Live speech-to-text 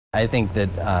I think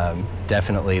that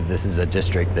definitely this is a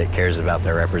district that cares about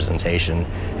their representation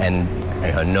and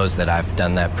knows that I've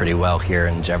done that pretty well here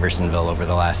in Jeffersonville over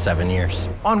the last 7 years.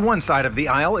 On one side of the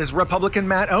aisle is Republican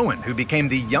Matt Owen, who became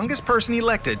the youngest person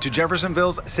elected to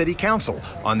Jeffersonville's city council.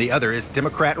 On the other is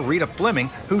Democrat Rita Fleming,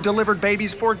 who delivered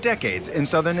babies for decades in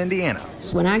southern Indiana.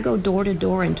 When I go door to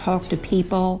door and talk to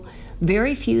people,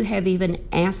 very few have even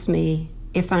asked me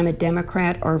if I'm a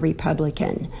Democrat or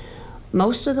Republican.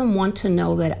 Most of them want to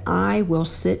know that I will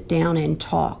sit down and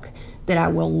talk, that I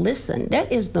will listen.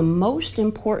 That is the most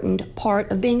important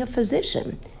part of being a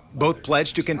physician. Both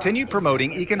pledge to continue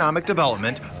promoting economic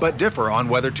development, but differ on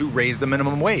whether to raise the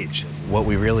minimum wage. What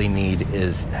we really need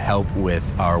is help with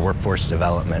our workforce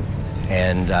development.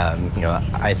 And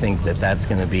I think that that's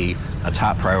going to be a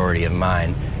top priority of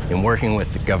mine in working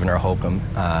with Governor Holcomb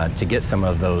to get some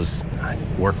of those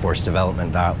workforce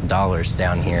development dollars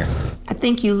down here. I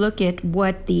think you look at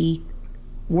what the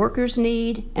workers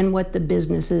need and what the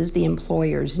businesses, the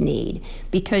employers need,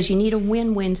 because you need a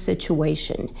win-win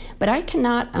situation. But I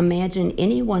cannot imagine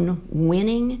anyone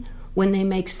winning when they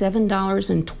make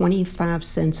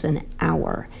 $7.25 an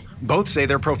hour. Both say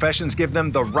their professions give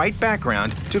them the right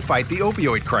background to fight the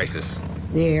opioid crisis.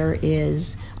 There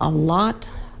is a lot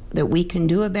that we can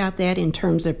do about that in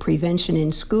terms of prevention in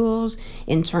schools,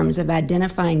 in terms of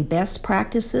identifying best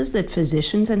practices that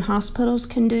physicians and hospitals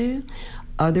can do,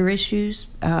 other issues,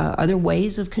 other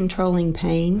ways of controlling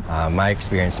pain. My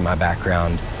experience and my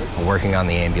background working on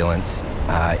the ambulance,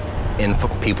 in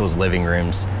people's living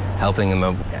rooms, helping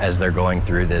them as they're going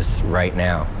through this right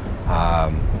now.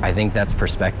 I think that's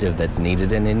perspective that's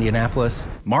needed in Indianapolis.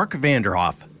 Mark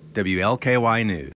Vanderhoff, WLKY News.